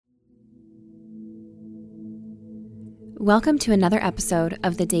Welcome to another episode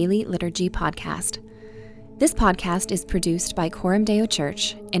of the Daily Liturgy Podcast. This podcast is produced by Coram Deo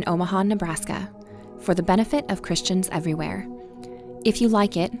Church in Omaha, Nebraska, for the benefit of Christians everywhere. If you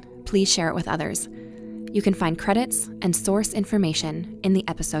like it, please share it with others. You can find credits and source information in the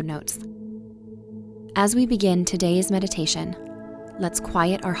episode notes. As we begin today's meditation, let's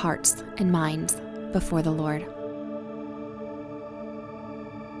quiet our hearts and minds before the Lord.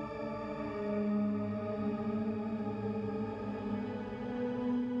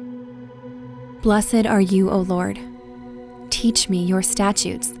 Blessed are you, O Lord. Teach me your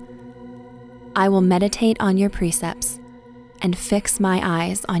statutes. I will meditate on your precepts and fix my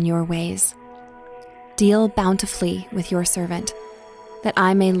eyes on your ways. Deal bountifully with your servant, that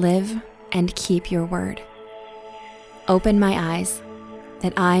I may live and keep your word. Open my eyes,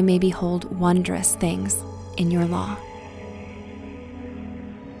 that I may behold wondrous things in your law.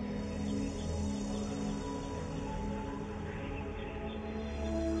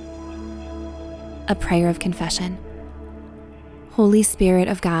 A prayer of confession. Holy Spirit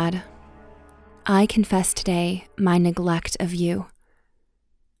of God, I confess today my neglect of you.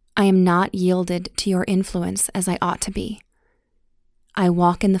 I am not yielded to your influence as I ought to be. I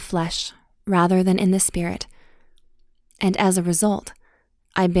walk in the flesh rather than in the Spirit, and as a result,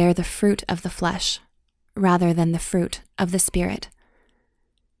 I bear the fruit of the flesh rather than the fruit of the Spirit.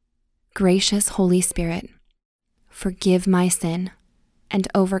 Gracious Holy Spirit, forgive my sin and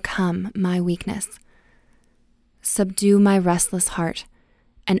overcome my weakness. Subdue my restless heart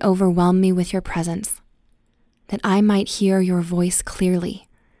and overwhelm me with your presence, that I might hear your voice clearly,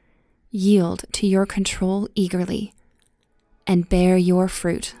 yield to your control eagerly, and bear your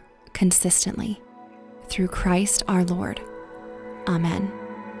fruit consistently. Through Christ our Lord. Amen.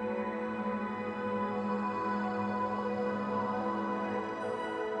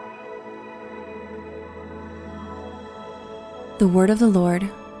 The word of the Lord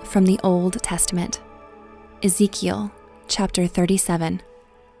from the Old Testament, Ezekiel chapter 37,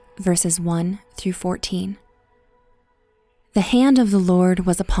 verses 1 through 14. The hand of the Lord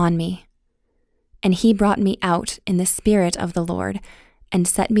was upon me, and he brought me out in the spirit of the Lord and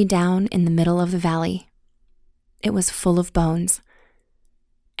set me down in the middle of the valley. It was full of bones.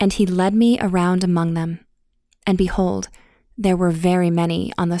 And he led me around among them, and behold, there were very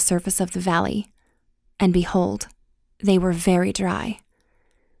many on the surface of the valley, and behold, they were very dry.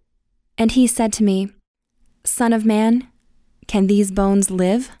 And he said to me, Son of man, can these bones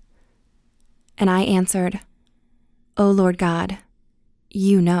live? And I answered, O Lord God,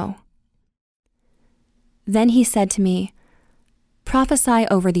 you know. Then he said to me, Prophesy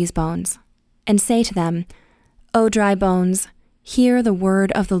over these bones, and say to them, O dry bones, hear the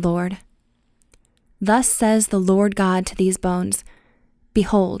word of the Lord. Thus says the Lord God to these bones,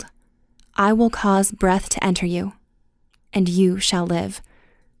 Behold, I will cause breath to enter you, and you shall live,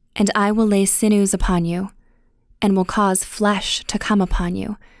 and I will lay sinews upon you, and will cause flesh to come upon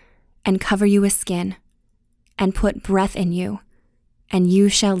you, and cover you with skin, and put breath in you, and you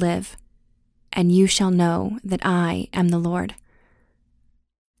shall live, and you shall know that I am the Lord.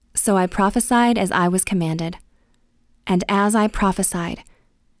 So I prophesied as I was commanded, and as I prophesied,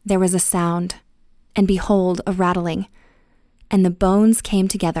 there was a sound, and behold, a rattling, and the bones came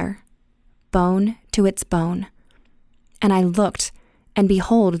together, bone to its bone. And I looked, and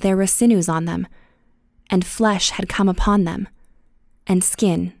behold, there were sinews on them, and flesh had come upon them, and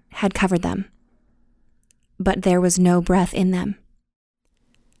skin had covered them. But there was no breath in them.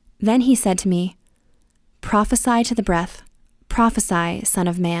 Then he said to me, Prophesy to the breath, prophesy, Son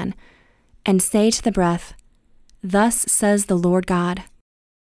of man, and say to the breath, Thus says the Lord God,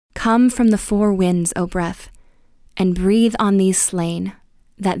 Come from the four winds, O breath, and breathe on these slain,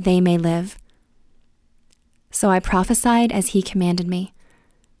 that they may live. So I prophesied as he commanded me,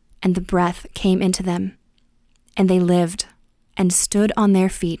 and the breath came into them, and they lived and stood on their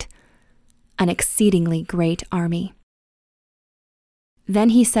feet, an exceedingly great army. Then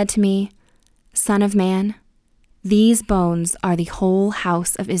he said to me, Son of man, these bones are the whole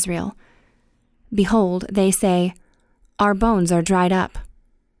house of Israel. Behold, they say, Our bones are dried up,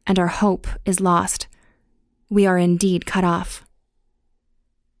 and our hope is lost. We are indeed cut off.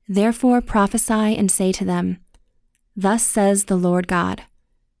 Therefore prophesy and say to them, Thus says the Lord God,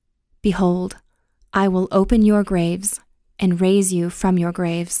 Behold, I will open your graves and raise you from your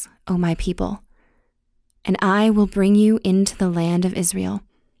graves, O my people, and I will bring you into the land of Israel.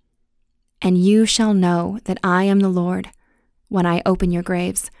 And you shall know that I am the Lord when I open your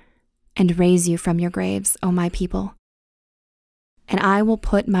graves and raise you from your graves, O my people. And I will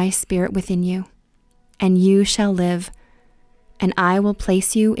put my spirit within you, and you shall live, and I will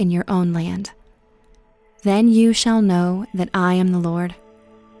place you in your own land. Then you shall know that I am the Lord.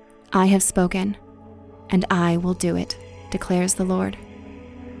 I have spoken, and I will do it, declares the Lord.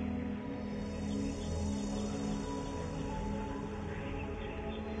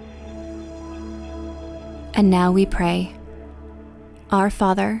 And now we pray. Our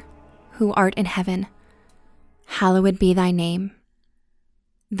Father, who art in heaven, hallowed be thy name.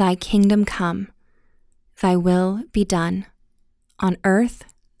 Thy kingdom come, thy will be done, on earth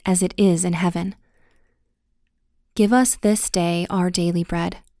as it is in heaven. Give us this day our daily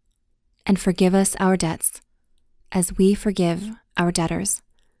bread, and forgive us our debts, as we forgive our debtors.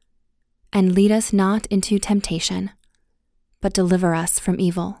 And lead us not into temptation, but deliver us from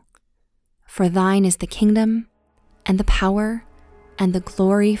evil. For thine is the kingdom, and the power, and the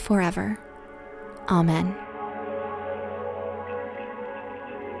glory forever. Amen.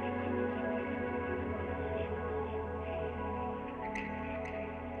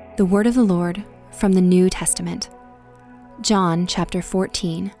 The word of the Lord from the New Testament. John chapter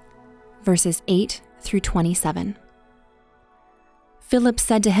 14, verses 8 through 27. Philip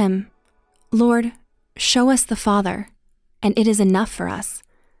said to him, Lord, show us the Father, and it is enough for us.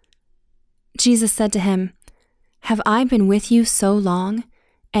 Jesus said to him, Have I been with you so long,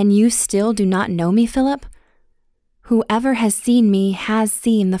 and you still do not know me, Philip? Whoever has seen me has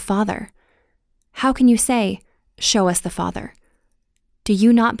seen the Father. How can you say, Show us the Father? Do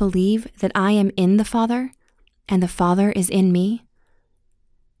you not believe that I am in the Father, and the Father is in me?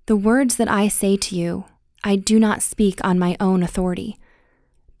 The words that I say to you, I do not speak on my own authority,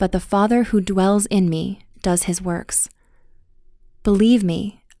 but the Father who dwells in me does his works. Believe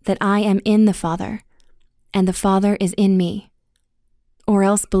me that I am in the Father, and the Father is in me, or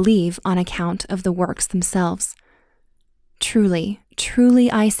else believe on account of the works themselves. Truly, truly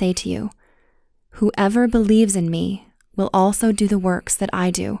I say to you, whoever believes in me will also do the works that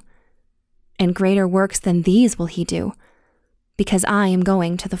I do, and greater works than these will he do, because I am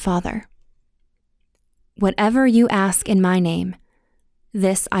going to the Father. Whatever you ask in my name,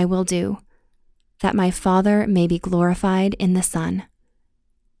 this I will do, that my Father may be glorified in the Son.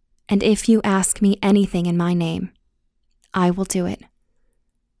 And if you ask me anything in my name, I will do it.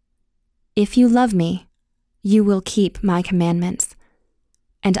 If you love me, you will keep my commandments,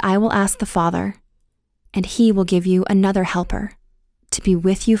 and I will ask the Father, and he will give you another helper to be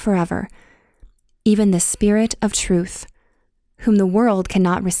with you forever, even the Spirit of truth, whom the world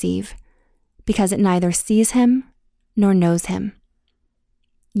cannot receive, because it neither sees him nor knows him.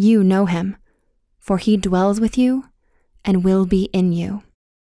 You know him, for he dwells with you and will be in you.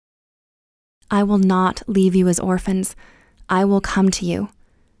 I will not leave you as orphans, I will come to you.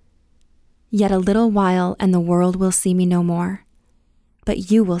 Yet a little while and the world will see me no more, but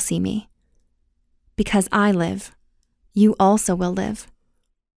you will see me. Because I live, you also will live.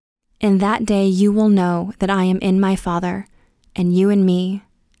 In that day you will know that I am in my Father, and you in me,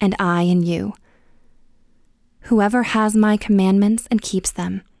 and I in you. Whoever has my commandments and keeps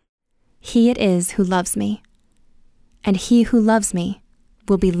them, he it is who loves me. And he who loves me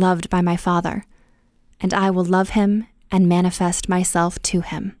will be loved by my Father, and I will love him and manifest myself to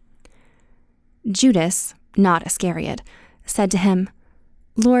him. Judas, not Iscariot, said to him,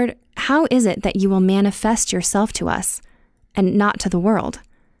 Lord, how is it that you will manifest yourself to us, and not to the world?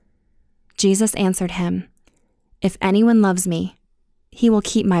 Jesus answered him, If anyone loves me, he will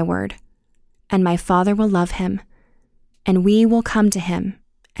keep my word, and my Father will love him, and we will come to him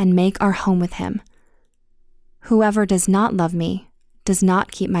and make our home with him. Whoever does not love me does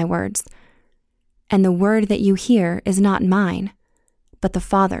not keep my words, and the word that you hear is not mine, but the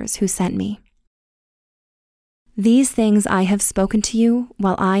Father's who sent me. These things I have spoken to you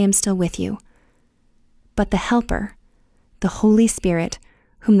while I am still with you. But the Helper, the Holy Spirit,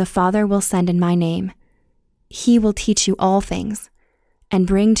 whom the Father will send in my name, he will teach you all things, and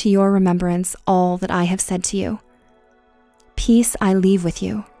bring to your remembrance all that I have said to you. Peace I leave with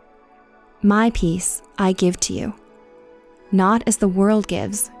you. My peace I give to you. Not as the world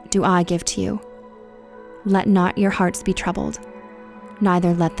gives do I give to you. Let not your hearts be troubled,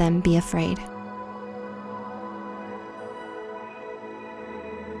 neither let them be afraid.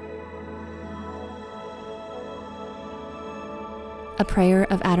 A prayer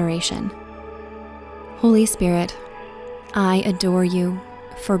of adoration. Holy Spirit, I adore you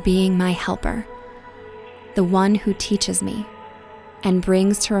for being my helper, the one who teaches me and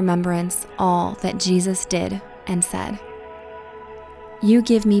brings to remembrance all that Jesus did and said. You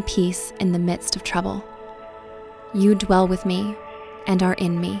give me peace in the midst of trouble. You dwell with me and are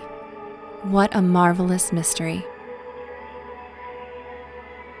in me. What a marvelous mystery.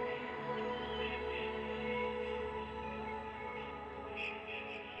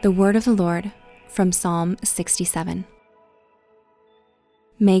 The word of the Lord from Psalm 67.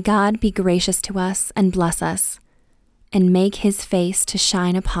 May God be gracious to us and bless us, and make his face to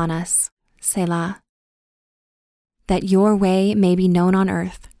shine upon us, Selah. That your way may be known on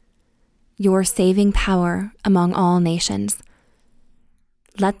earth, your saving power among all nations.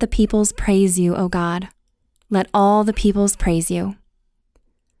 Let the peoples praise you, O God. Let all the peoples praise you.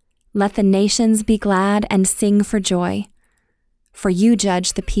 Let the nations be glad and sing for joy, for you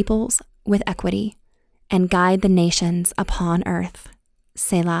judge the peoples with equity and guide the nations upon earth,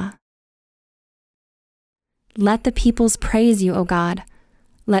 Selah. Let the peoples praise you, O God.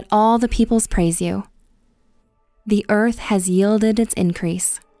 Let all the peoples praise you. The earth has yielded its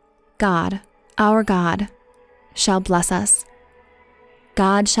increase. God, our God, shall bless us.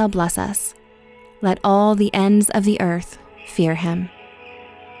 God shall bless us. Let all the ends of the earth fear him.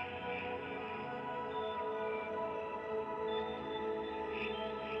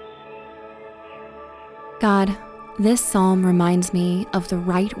 God, this psalm reminds me of the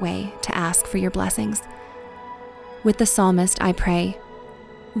right way to ask for your blessings. With the psalmist, I pray,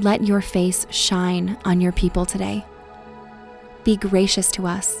 let your face shine on your people today. Be gracious to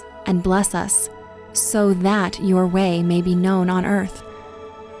us and bless us so that your way may be known on earth.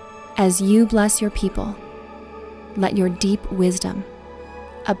 As you bless your people, let your deep wisdom,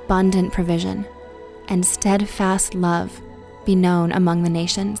 abundant provision, and steadfast love be known among the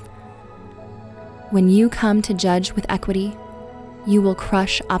nations. When you come to judge with equity, you will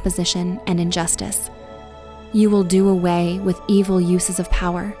crush opposition and injustice. You will do away with evil uses of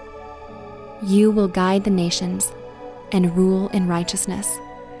power. You will guide the nations and rule in righteousness.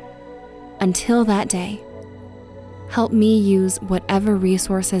 Until that day, help me use whatever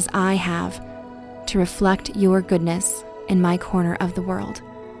resources I have to reflect your goodness in my corner of the world.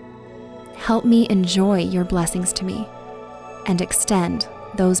 Help me enjoy your blessings to me and extend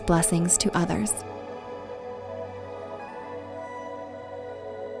those blessings to others.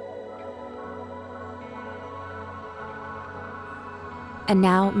 And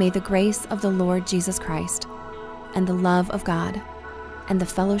now may the grace of the Lord Jesus Christ, and the love of God, and the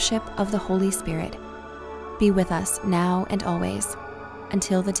fellowship of the Holy Spirit be with us now and always,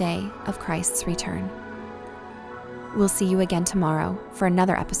 until the day of Christ's return. We'll see you again tomorrow for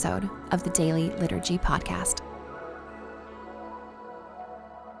another episode of the Daily Liturgy Podcast.